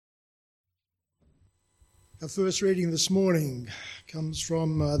Our first reading this morning comes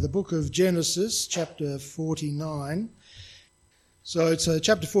from the book of Genesis, chapter 49. So it's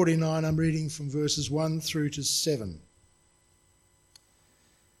chapter 49, I'm reading from verses 1 through to 7.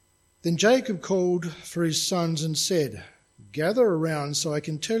 Then Jacob called for his sons and said, "Gather around so I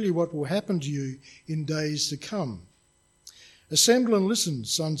can tell you what will happen to you in days to come. Assemble and listen,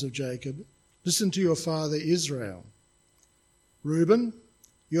 sons of Jacob. Listen to your father Israel. Reuben,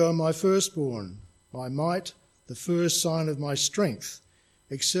 you are my firstborn, my might, the first sign of my strength,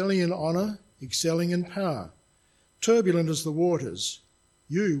 excelling in honour, excelling in power. Turbulent as the waters,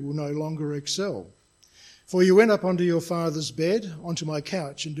 you will no longer excel. For you went up onto your father's bed, onto my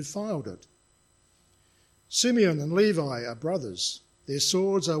couch, and defiled it. Simeon and Levi are brothers. Their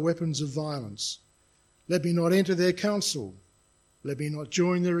swords are weapons of violence. Let me not enter their council. Let me not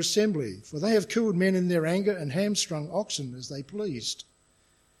join their assembly, for they have killed men in their anger and hamstrung oxen as they pleased.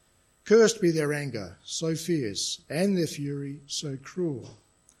 Cursed be their anger, so fierce, and their fury, so cruel.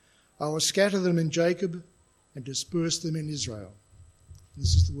 I will scatter them in Jacob and disperse them in Israel."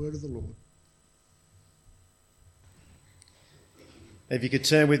 This is the word of the Lord. If you could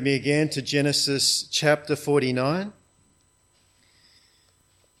turn with me again to Genesis chapter 49.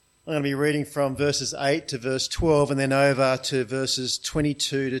 I'm going to be reading from verses 8 to verse 12 and then over to verses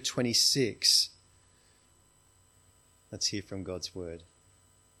 22 to 26. Let's hear from God's word.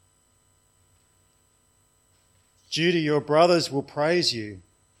 "Judah, your brothers will praise you.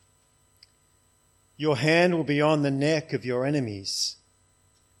 Your hand will be on the neck of your enemies.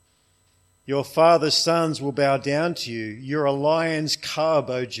 Your father's sons will bow down to you. You're a lion's cub,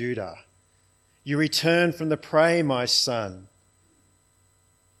 O Judah. You return from the prey, my son.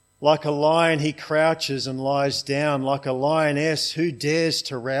 Like a lion he crouches and lies down, like a lioness, who dares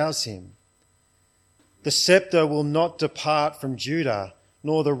to rouse him? The scepter will not depart from Judah,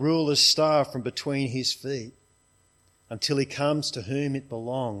 nor the ruler's staff from between his feet, until he comes to whom it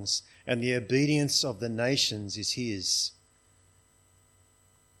belongs, and the obedience of the nations is his.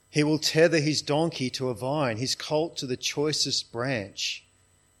 He will tether his donkey to a vine, his colt to the choicest branch.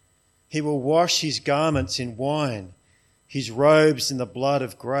 He will wash his garments in wine, his robes in the blood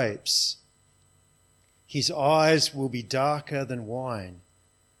of grapes. His eyes will be darker than wine,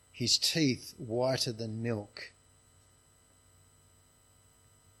 his teeth whiter than milk.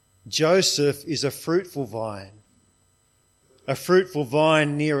 Joseph is a fruitful vine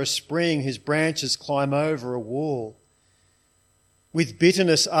near a spring whose branches climb over a wall. With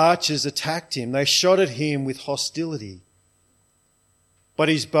bitterness archers attacked him. They shot at him with hostility. But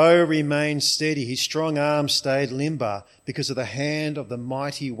his bow remained steady. His strong arm stayed limber because of the hand of the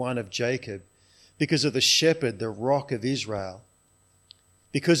mighty one of Jacob, because of the shepherd, the rock of Israel.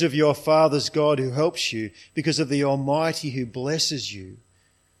 Because of your father's God who helps you, because of the Almighty who blesses you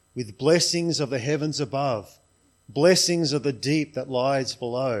with blessings of the heavens above, blessings of the deep that lies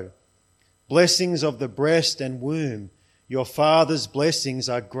below, blessings of the breast and womb. Your father's blessings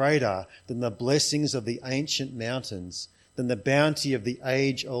are greater than the blessings of the ancient mountains, than the bounty of the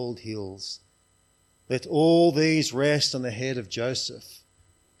age-old hills. Let all these rest on the head of Joseph,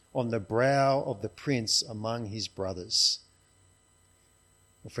 on the brow of the prince among his brothers."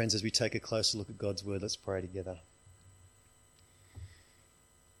 Well, friends, as we take a closer look at God's word, let's pray together.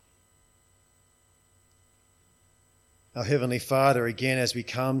 Our Heavenly Father, again, as we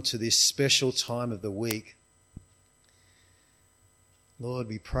come to this special time of the week, Lord,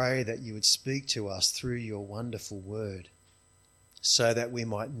 we pray that you would speak to us through your wonderful word so that we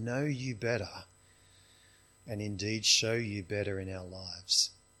might know you better and indeed show you better in our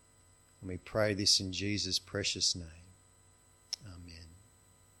lives. And we pray this in Jesus' precious name. Amen.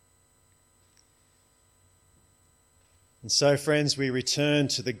 And so, friends, we return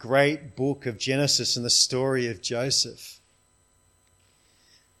to the great book of Genesis and the story of Joseph.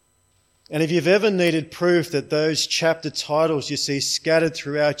 And if you've ever needed proof that those chapter titles you see scattered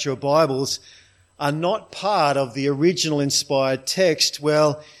throughout your Bibles are not part of the original inspired text,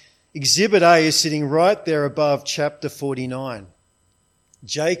 well, Exhibit A is sitting right there above chapter 49.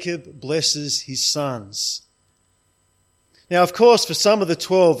 Jacob blesses his sons. Now, of course, for some of the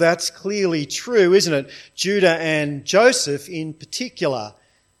 12, that's clearly true, isn't it? Judah and Joseph in particular.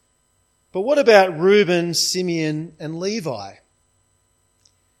 But what about Reuben, Simeon, and Levi?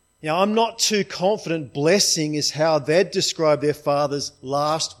 Now, I'm not too confident blessing is how they'd describe their father's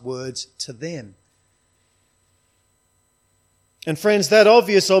last words to them. And friends, that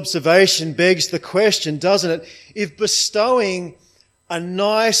obvious observation begs the question, doesn't it? If bestowing a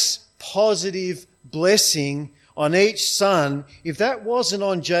nice, positive blessing on each son, if that wasn't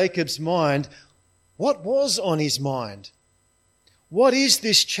on Jacob's mind, what was on his mind? What is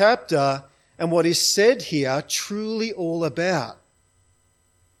this chapter and what is said here truly all about.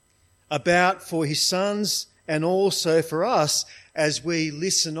 About for his sons and also for us as we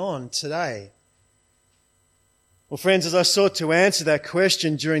listen on today. Well, friends, as I sought to answer that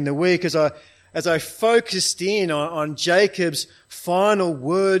question during the week, as I focused in on Jacob's final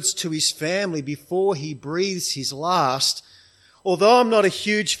words to his family before he breathes his last, although I'm not a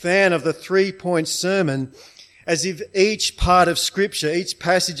huge fan of the 3-point sermon, as if each part of Scripture, each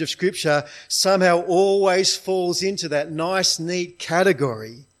passage of Scripture somehow always falls into that nice, neat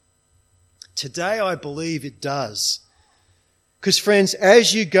category, today I believe it does. Because friends,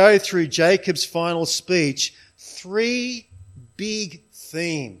 as you go through Jacob's final speech, 3 big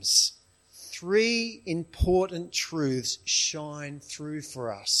themes, 3 important truths shine through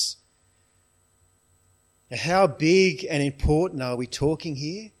for us. Now, how big and important are we talking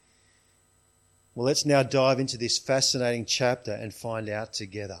here? Well, let's now dive into this fascinating chapter and find out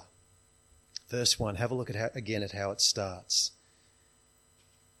together. Verse 1, have a look at how it starts.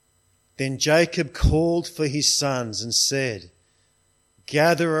 Then Jacob called for his sons and said,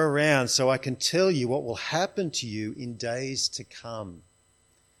 "Gather around so I can tell you what will happen to you in days to come."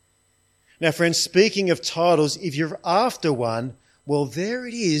 Now, friends, speaking of titles, if you're after one, well, there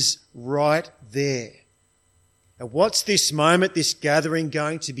it is right there. And what's this moment, this gathering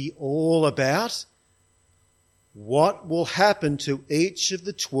going to be all about? What will happen to each of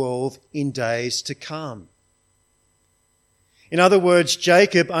the 12 in days to come? In other words,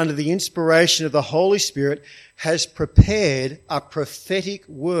 Jacob, under the inspiration of the Holy Spirit, has prepared a prophetic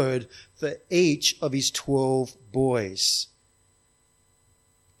word for each of his 12 boys.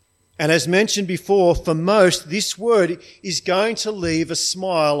 And as mentioned before, for most, this word is going to leave a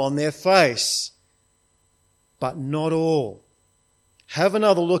smile on their face. But not all. Have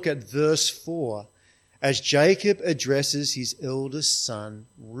another look at verse 4 as Jacob addresses his eldest son,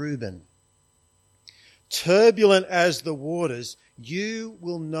 Reuben. Turbulent as the waters, you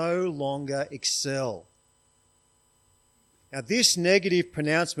will no longer excel. Now, this negative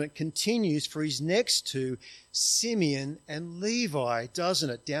pronouncement continues for his next two, Simeon and Levi,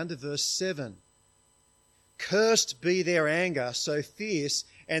 doesn't it? Down to verse 7. Cursed be their anger so fierce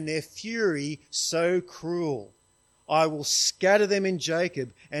and their fury so cruel. I will scatter them in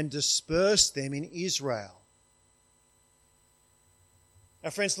Jacob and disperse them in Israel. Now,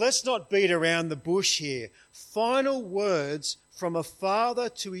 friends, let's not beat around the bush here. Final words from a father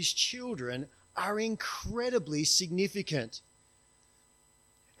to his children are incredibly significant.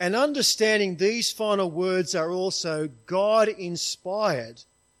 And understanding these final words are also God-inspired,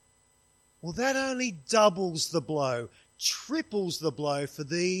 well, that only doubles the blow, triples the blow for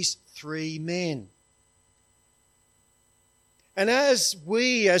these 3 men. And as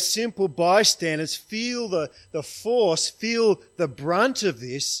we, as simple bystanders, feel the force, feel the brunt of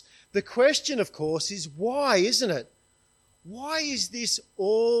this, the question, of course, is why, isn't it? Why is this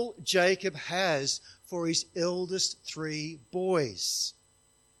all Jacob has for his eldest 3 boys?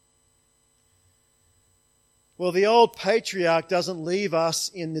 Well, the old patriarch doesn't leave us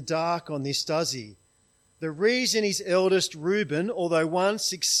in the dark on this, does he? The reason his eldest Reuben, although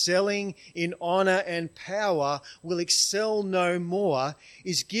once excelling in honour and power, will excel no more,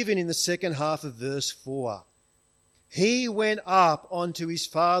 is given in the second half of verse 4. He went up onto his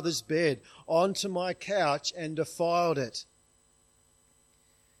father's bed, onto my couch, and defiled it.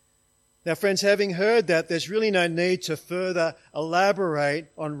 Now, friends, having heard that, there's really no need to further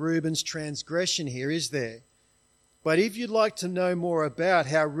elaborate on Reuben's transgression here, is there? But if you'd like to know more about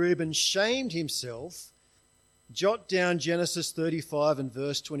how Reuben shamed himself, jot down Genesis 35 and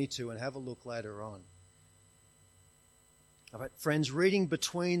verse 22 and have a look later on. All right, friends, reading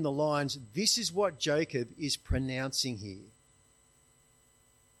between the lines, this is what Jacob is pronouncing here.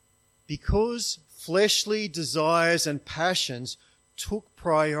 Because fleshly desires and passions took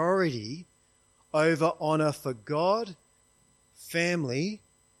priority over honour for God, family,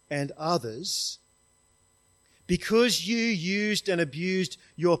 and others, because you used and abused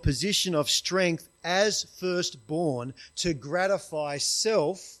your position of strength as firstborn to gratify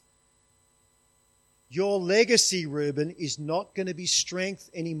self, your legacy, Reuben, is not going to be strength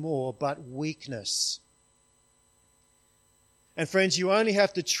anymore, but weakness. And friends, you only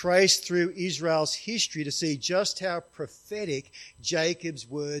have to trace through Israel's history to see just how prophetic Jacob's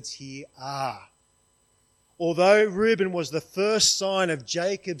words here are. Although Reuben was the first sign of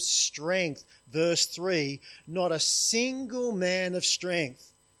Jacob's strength, verse 3, not a single man of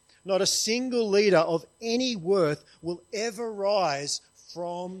strength, not a single leader of any worth will ever rise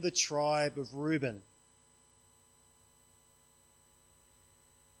from the tribe of Reuben.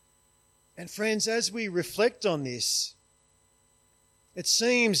 And friends, as we reflect on this, It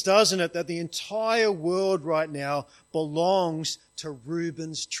seems, doesn't it, that the entire world right now belongs to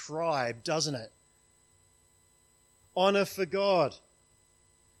Reuben's tribe, doesn't it? Honour for God,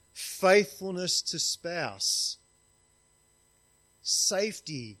 faithfulness to spouse,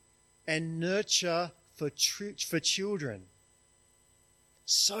 safety and nurture for children,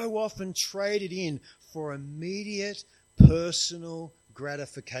 so often traded in for immediate personal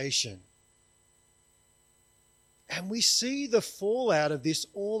gratification. And we see the fallout of this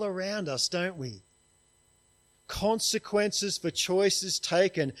all around us, don't we? Consequences for choices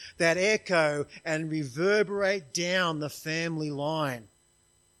taken that echo and reverberate down the family line.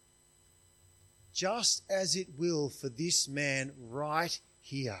 Just as it will for this man right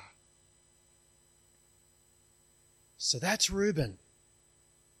here. So that's Reuben.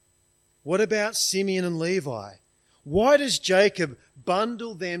 What about Simeon and Levi? Why does Jacob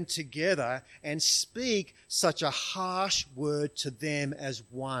bundle them together and speak such a harsh word to them as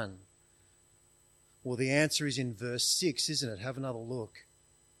one? Well, the answer is in verse 6, isn't it? Have another look.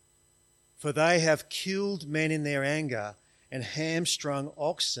 For they have killed men in their anger and hamstrung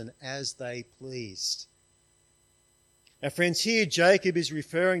oxen as they pleased. Now, friends, here Jacob is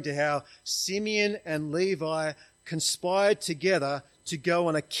referring to how Simeon and Levi conspired together to go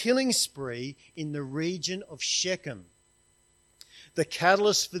on a killing spree in the region of Shechem. The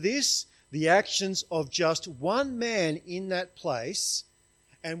catalyst for this, the actions of just one man in that place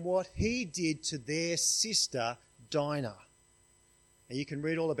and what he did to their sister Dinah. And you can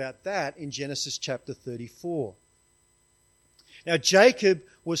read all about that in Genesis chapter 34. Now, Jacob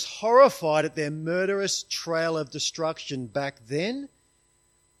was horrified at their murderous trail of destruction back then,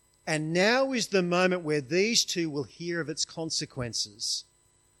 and now is the moment where these two will hear of its consequences.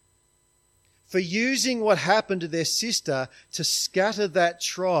 For using what happened to their sister to scatter that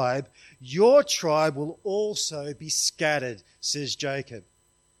tribe, your tribe will also be scattered, says Jacob.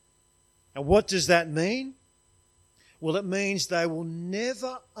 And what does that mean? Well, it means they will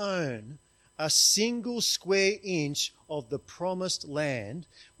never own a single square inch of the promised land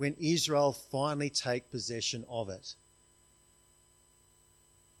when Israel finally take possession of it.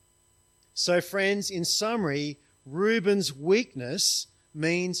 So, friends, in summary, Reuben's weakness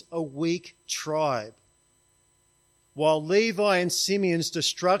means a weak tribe, while Levi and Simeon's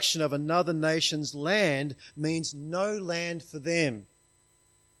destruction of another nation's land means no land for them.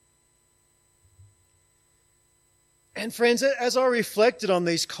 And friends, as I reflected on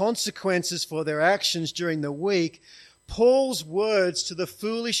these consequences for their actions during the week, Paul's words to the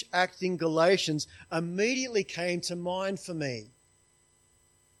foolish acting Galatians immediately came to mind for me.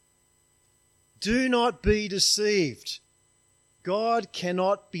 Do not be deceived. God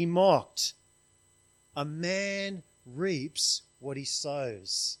cannot be mocked. A man reaps what he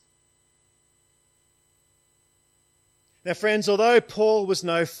sows. Now, friends, although Paul was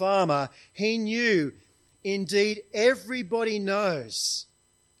no farmer, he knew, indeed everybody knows,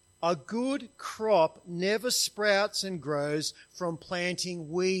 a good crop never sprouts and grows from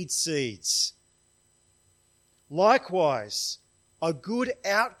planting weed seeds. Likewise, a good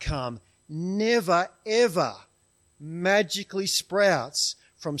outcome never, ever magically sprouts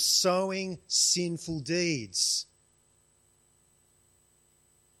from sowing sinful deeds.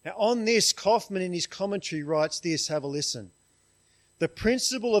 Now, on this, Kaufman in his commentary writes this, have a listen. The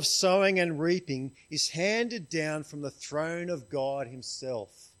principle of sowing and reaping is handed down from the throne of God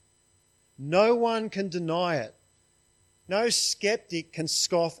himself. No one can deny it. No skeptic can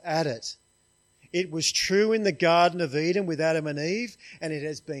scoff at it. It was true in the Garden of Eden with Adam and Eve, and it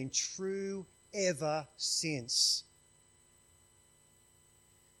has been true ever since.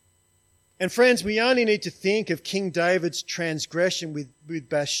 And friends, we only need to think of King David's transgression with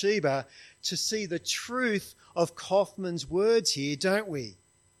Bathsheba to see the truth of Kaufman's words here, don't we?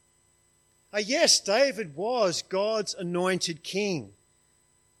 Yes, David was God's anointed king.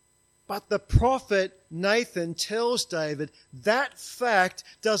 But the prophet Nathan tells David that fact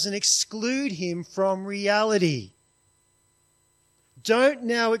doesn't exclude him from reality. Don't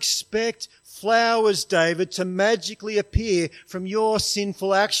now expect flowers, David, to magically appear from your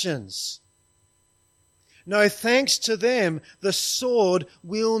sinful actions. No, thanks to them, the sword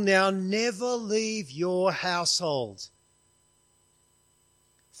will now never leave your household.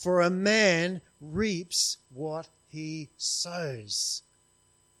 For a man reaps what he sows.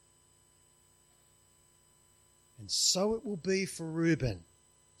 And so it will be for Reuben,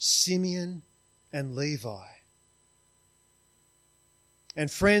 Simeon, and Levi.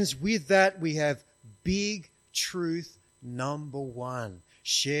 And friends, with that we have big truth number one,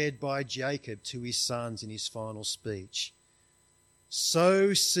 shared by Jacob to his sons in his final speech.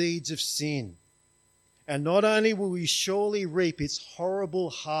 Sow seeds of sin, And not only will we surely reap its horrible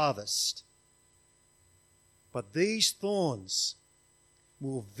harvest, but these thorns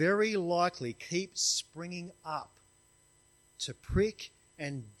will very likely keep springing up to prick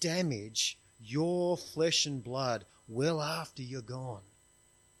and damage your flesh and blood well after you're gone.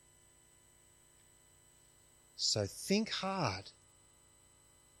 So think hard,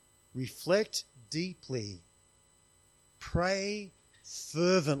 reflect deeply, pray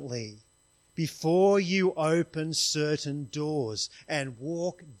fervently before you open certain doors and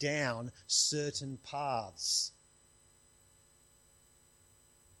walk down certain paths.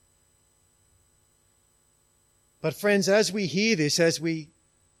 But friends, as we hear this, as we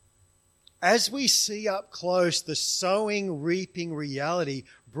see up close the sowing, reaping reality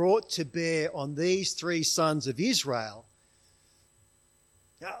brought to bear on these three sons of Israel,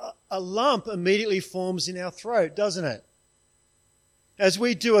 a lump immediately forms in our throat, doesn't it? As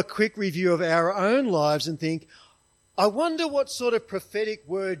we do a quick review of our own lives and think, I wonder what sort of prophetic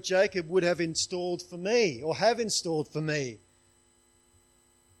word Jacob would have installed for me or have installed for me.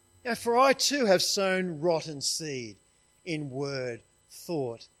 Now, for I too have sown rotten seed in word,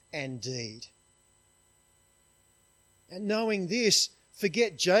 thought, and deed. And knowing this,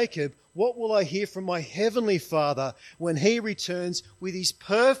 forget Jacob, what will I hear from my heavenly Father when he returns with his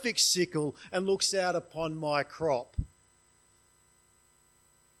perfect sickle and looks out upon my crop?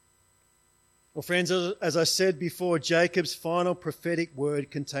 Well, friends, as I said before, Jacob's final prophetic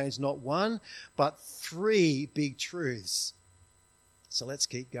word contains not one, but three big truths. So let's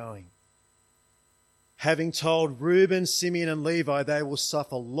keep going. Having told Reuben, Simeon, and Levi they will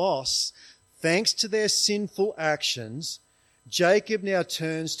suffer loss thanks to their sinful actions, Jacob now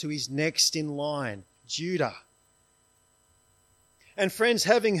turns to his next in line, Judah. And friends,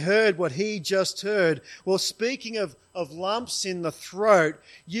 having heard what he just heard, well, speaking of lumps in the throat,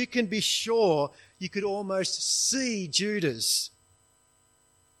 you can be sure you could almost see Judah's.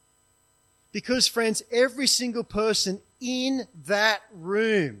 Because, friends, every single person in that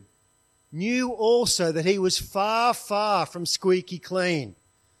room knew also that he was far, far from squeaky clean.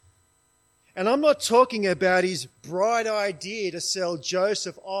 And I'm not talking about his bright idea to sell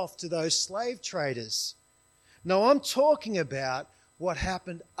Joseph off to those slave traders. No, I'm talking about what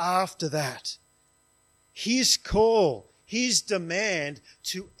happened after that. His call, his demand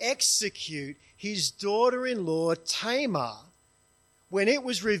to execute his daughter-in-law Tamar when it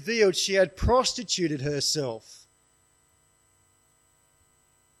was revealed she had prostituted herself.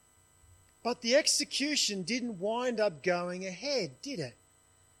 But the execution didn't wind up going ahead, did it?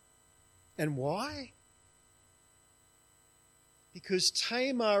 And why? Because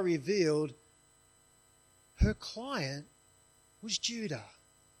Tamar revealed her client was Judah.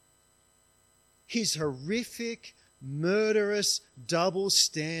 His horrific, murderous double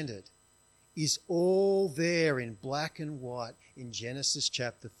standard is all there in black and white in Genesis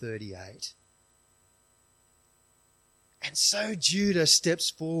chapter 38. And so Judah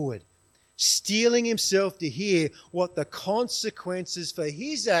steps forward, steeling himself to hear what the consequences for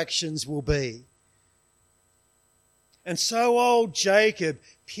his actions will be. And so old Jacob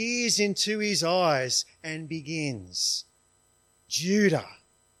peers into his eyes and begins, Judah,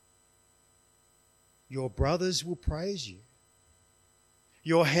 your brothers will praise you.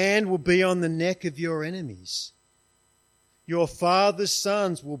 Your hand will be on the neck of your enemies. Your father's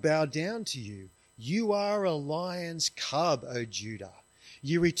sons will bow down to you. You are a lion's cub, O Judah.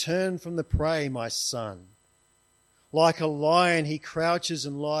 You return from the prey, my son. Like a lion he crouches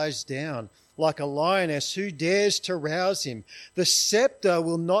and lies down. Like a lioness, who dares to rouse him? The scepter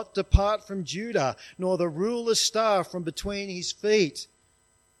will not depart from Judah, nor the ruler's staff from between his feet.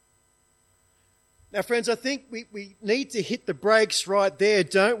 Now, friends, I think we need to hit the brakes right there,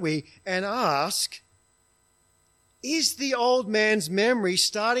 don't we? And ask, is the old man's memory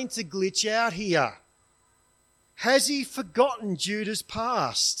starting to glitch out here? Has he forgotten Judah's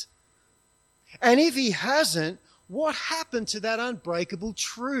past? And if he hasn't, what happened to that unbreakable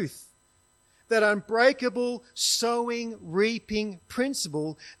truth? That unbreakable sowing, reaping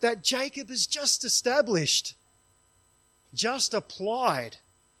principle that Jacob has just established, just applied.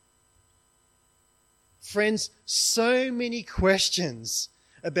 Friends, so many questions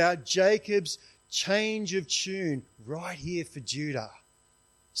about Jacob's change of tune right here for Judah.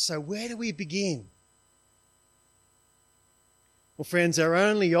 So where do we begin? Well, friends, our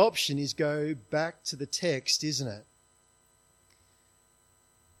only option is go back to the text, isn't it?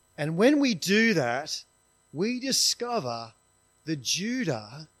 And when we do that, we discover the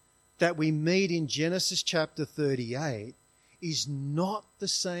Judah that we meet in Genesis chapter 38 is not the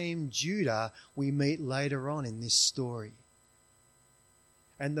same Judah we meet later on in this story.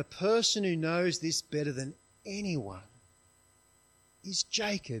 And the person who knows this better than anyone is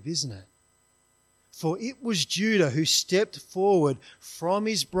Jacob, isn't it? For it was Judah who stepped forward from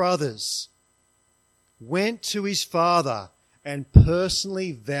his brothers, went to his father, and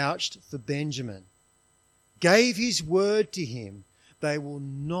personally vouched for Benjamin, gave his word to him, they will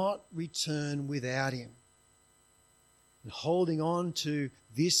not return without him. And holding on to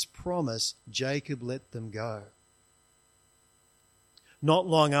this promise, Jacob let them go. Not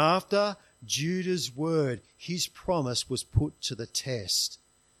long after, Judah's word, his promise, was put to the test,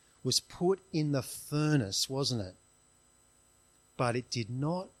 was put in the furnace, wasn't it? But it did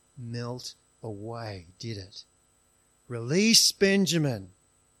not melt away, did it? Release Benjamin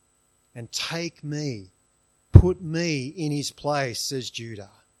and take me, put me in his place, says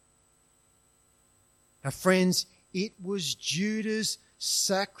Judah. Now, friends, it was Judah's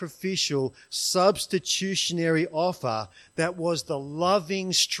sacrificial, substitutionary offer that was the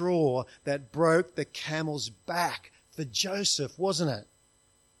loving straw that broke the camel's back for Joseph, wasn't it?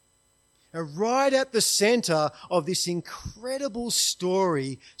 And right at the center of this incredible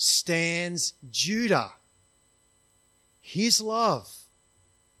story stands Judah. His love,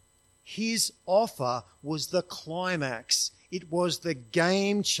 his offer was the climax. It was the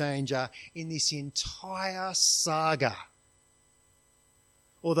game changer in this entire saga.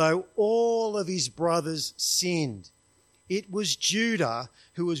 Although all of his brothers sinned, it was Judah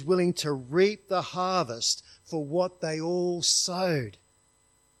who was willing to reap the harvest for what they all sowed.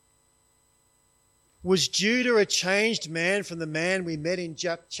 Was Judah a changed man from the man we met in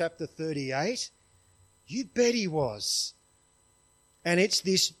chapter 38? You bet he was. And it's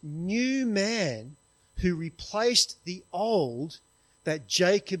this new man who replaced the old that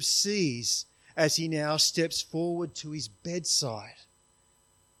Jacob sees as he now steps forward to his bedside.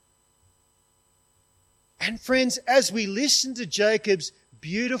 And friends, as we listen to Jacob's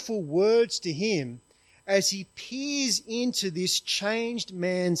beautiful words to him, as he peers into this changed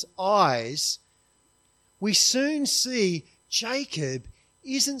man's eyes, we soon see Jacob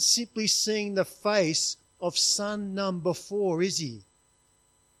isn't simply seeing the face of son number 4, is he?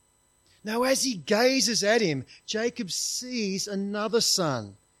 Now, as he gazes at him, Jacob sees another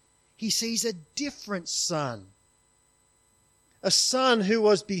son. He sees a different son. A son who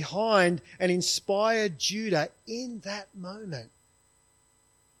was behind and inspired Judah in that moment.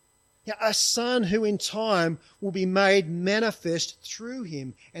 Yeah, a son who in time will be made manifest through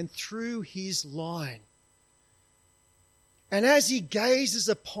him and through his line. And as he gazes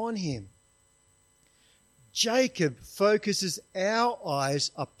upon him, Jacob focuses our eyes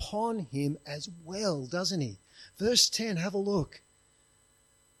upon him as well, doesn't he? Verse 10, have a look.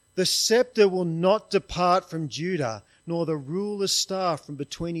 The scepter will not depart from Judah, nor the ruler's staff from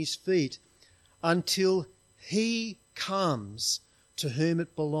between his feet, until he comes to whom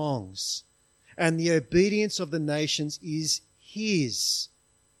it belongs, and the obedience of the nations is his.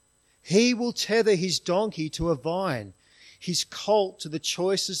 He will tether his donkey to a vine, his colt to the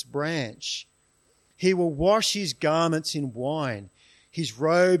choicest branch. He will wash his garments in wine, his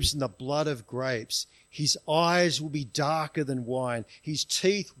robes in the blood of grapes. His eyes will be darker than wine, his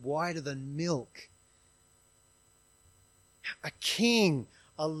teeth whiter than milk. A king,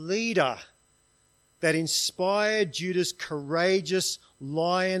 a leader that inspired Judah's courageous,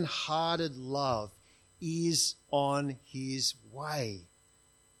 lion-hearted love is on his way.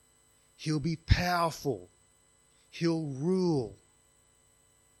 He'll be powerful. He'll rule.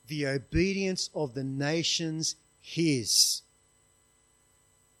 The obedience of the nations his.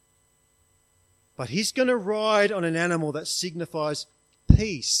 But he's going to ride on an animal that signifies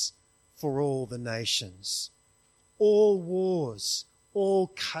peace for all the nations. All wars,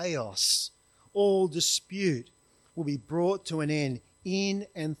 all chaos, all dispute will be brought to an end in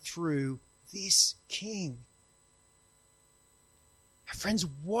and through this king. Friends,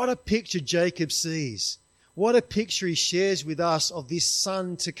 what a picture Jacob sees. What a picture he shares with us of this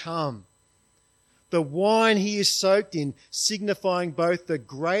son to come. The wine he is soaked in, signifying both the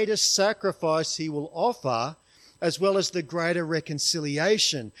greater sacrifice he will offer, as well as the greater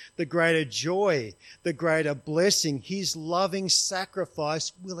reconciliation, the greater joy, the greater blessing his loving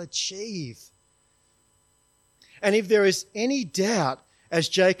sacrifice will achieve. And if there is any doubt, as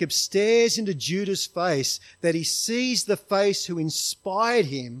Jacob stares into Judah's face, that he sees the face who inspired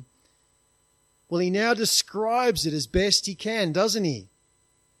him, well, he now describes it as best he can, doesn't he?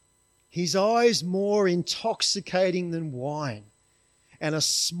 His eyes more intoxicating than wine, and a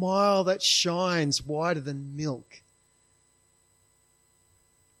smile that shines whiter than milk.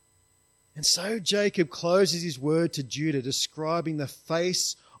 And so Jacob closes his word to Judah, describing the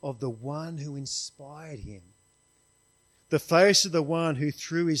face of the one who inspired him. The face of the one who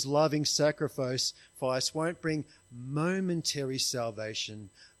through his loving sacrifice won't bring momentary salvation,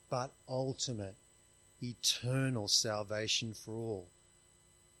 but ultimate, eternal salvation for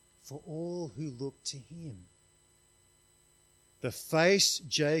all who look to him. The face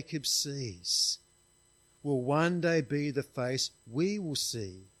Jacob sees will one day be the face we will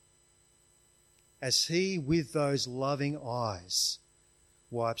see as he, with those loving eyes,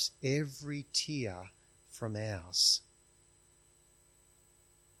 wipes every tear from ours.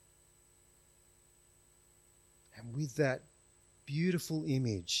 And with that beautiful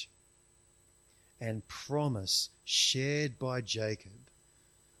image and promise shared by Jacob,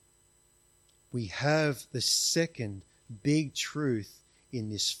 we have the second big truth in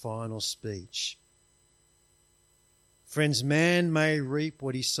this final speech. Friends, man may reap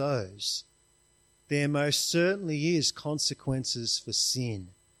what he sows. There most certainly is consequences for sin.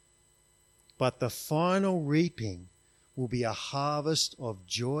 But the final reaping will be a harvest of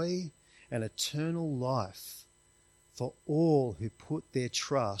joy and eternal life for all who put their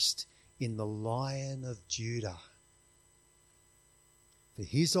trust in the Lion of Judah. For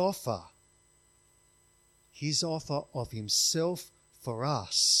his offer of himself for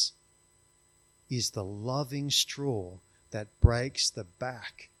us is the loving straw that breaks the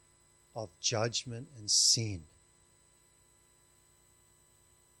back of judgment and sin.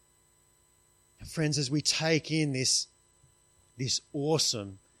 Friends, as we take in this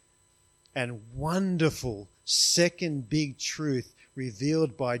awesome and wonderful second big truth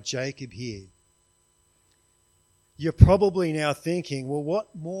revealed by Jacob here, you're probably now thinking, well,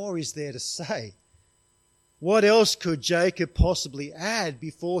 what more is there to say? What else could Jacob possibly add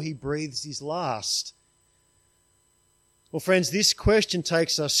before he breathes his last? Well, friends, this question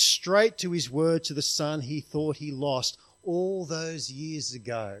takes us straight to his word to the son he thought he lost all those years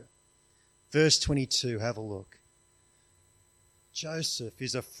ago. Verse 22, have a look. Joseph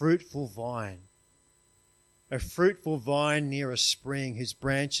is a fruitful vine near a spring whose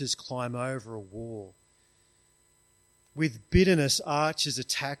branches climb over a wall. With bitterness, archers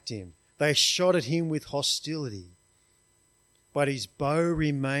attacked him. They shot at him with hostility. But his bow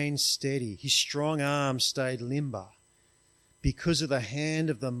remained steady. His strong arm stayed limber because of the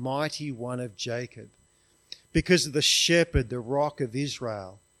hand of the mighty one of Jacob, because of the shepherd, the rock of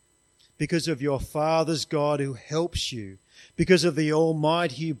Israel, because of your father's God who helps you, because of the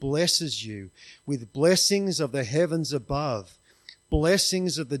Almighty who blesses you with blessings of the heavens above,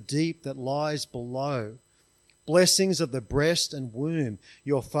 blessings of the deep that lies below, blessings of the breast and womb.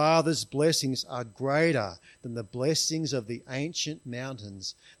 Your father's blessings are greater than the blessings of the ancient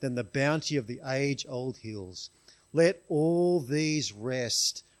mountains, than the bounty of the age-old hills. Let all these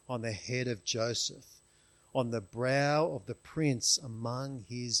rest on the head of Joseph, on the brow of the prince among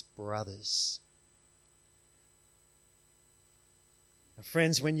his brothers. Now,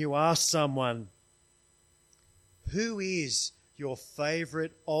 friends, when you ask someone, who is your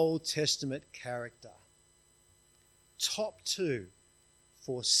favourite Old Testament character? Top two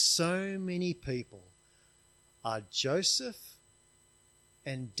for so many people are Joseph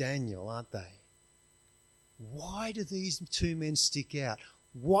and Daniel, aren't they? Why do these two men stick out?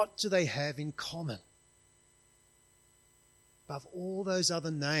 What do they have in common? Above all those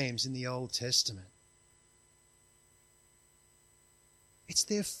other names in the Old Testament, it's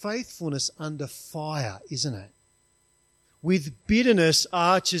their faithfulness under fire, isn't it? With bitterness,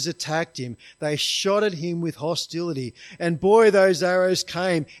 archers attacked him. They shot at him with hostility. And boy, those arrows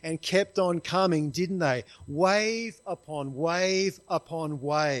came and kept on coming, didn't they? Wave upon wave upon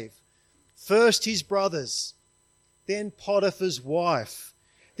wave. First his brothers, then Potiphar's wife,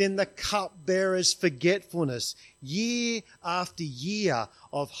 then the cupbearer's forgetfulness. Year after year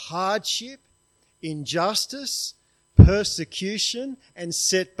of hardship, injustice, persecution, and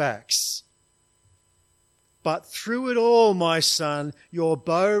setbacks. But through it all, my son, your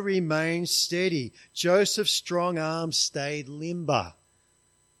bow remained steady. Joseph's strong arm stayed limber.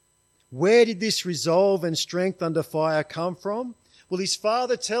 Where did this resolve and strength under fire come from? Well, his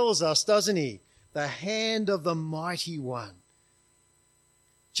father tells us, doesn't he? The hand of the mighty one.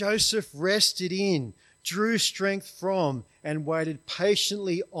 Joseph rested in, drew strength from, and waited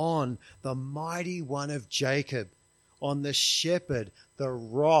patiently on the mighty one of Jacob, on the shepherd, the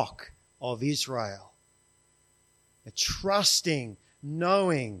rock of Israel. Trusting,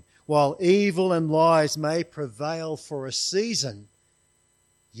 knowing, while evil and lies may prevail for a season,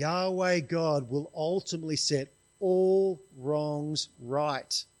 Yahweh God will ultimately set all wrongs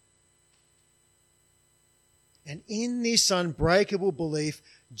right. And in this unbreakable belief,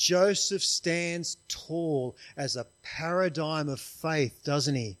 Joseph stands tall as a paradigm of faith,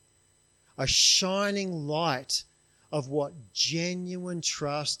 doesn't he? A shining light, of what genuine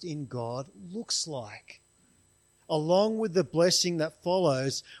trust in God looks like, along with the blessing that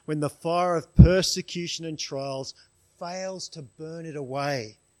follows when the fire of persecution and trials fails to burn it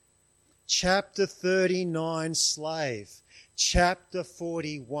away. Chapter 39, slave. Chapter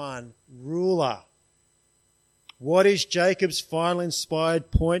 41, ruler. What is Jacob's final inspired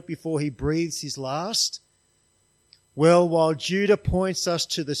point before he breathes his last? Well, while Judah points us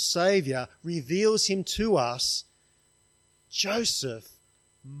to the Saviour, reveals him to us, Joseph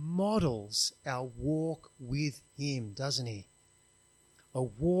models our walk with him, doesn't he? A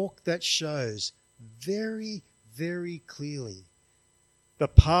walk that shows very, very clearly the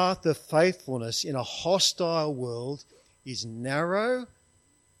path of faithfulness in a hostile world is narrow,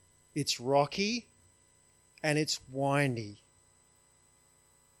 it's rocky, and it's windy.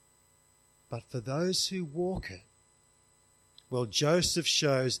 But for those who walk it, well, Joseph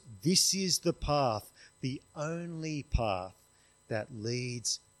shows this is the path, the only path that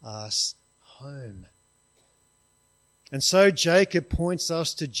leads us home. And so Jacob points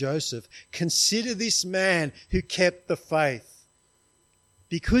us to Joseph. Consider this man who kept the faith.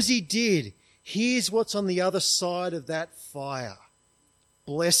 Because he did, here's what's on the other side of that fire.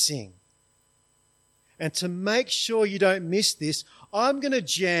 Blessing. And to make sure you don't miss this, I'm going to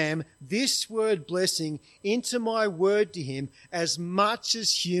jam this word blessing into my word to him as much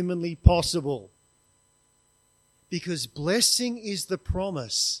as humanly possible. Because blessing is the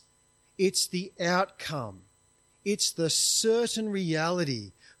promise. It's the outcome. It's the certain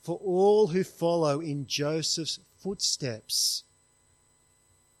reality for all who follow in Joseph's footsteps.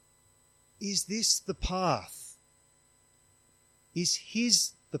 Is this the path? Is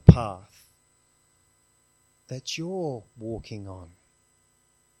his the path that you're walking on?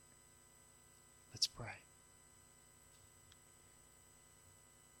 Let's pray.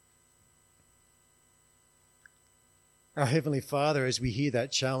 Our Heavenly Father, as we hear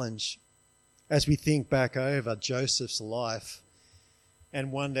that challenge, as we think back over Joseph's life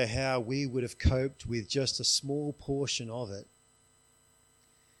and wonder how we would have coped with just a small portion of it,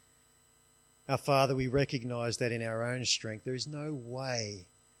 our Father, we recognise that in our own strength there is no way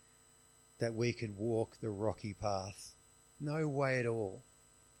that we could walk the rocky path. No way at all.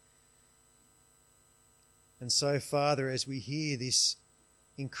 And so, Father, as we hear this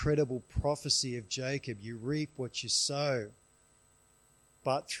incredible prophecy of Jacob, you reap what you sow.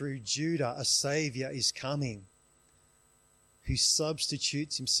 But through Judah, a Saviour is coming who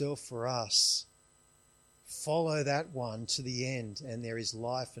substitutes himself for us. Follow that one to the end, and there is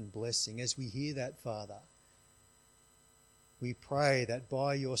life and blessing. As we hear that, Father, we pray that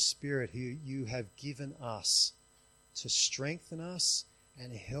by your Spirit, who you have given us, to strengthen us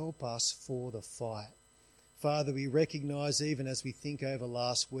and help us for the fight. Father, we recognise, even as we think over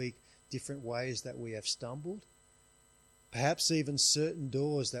last week, different ways that we have stumbled, perhaps even certain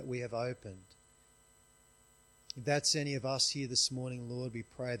doors that we have opened. If that's any of us here this morning, Lord, we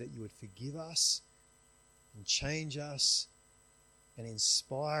pray that you would forgive us and change us and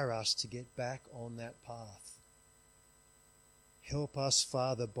inspire us to get back on that path. Help us,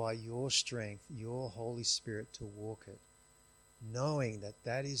 Father, by your strength, your Holy Spirit, to walk it, knowing that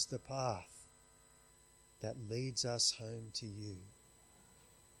that is the path that leads us home to you.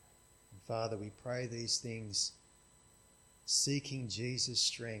 And Father, we pray these things seeking Jesus'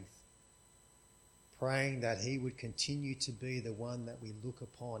 strength, praying that he would continue to be the one that we look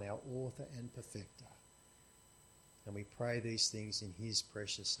upon, our author and perfecter. And we pray these things in his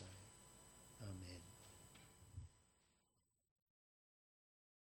precious name. Amen.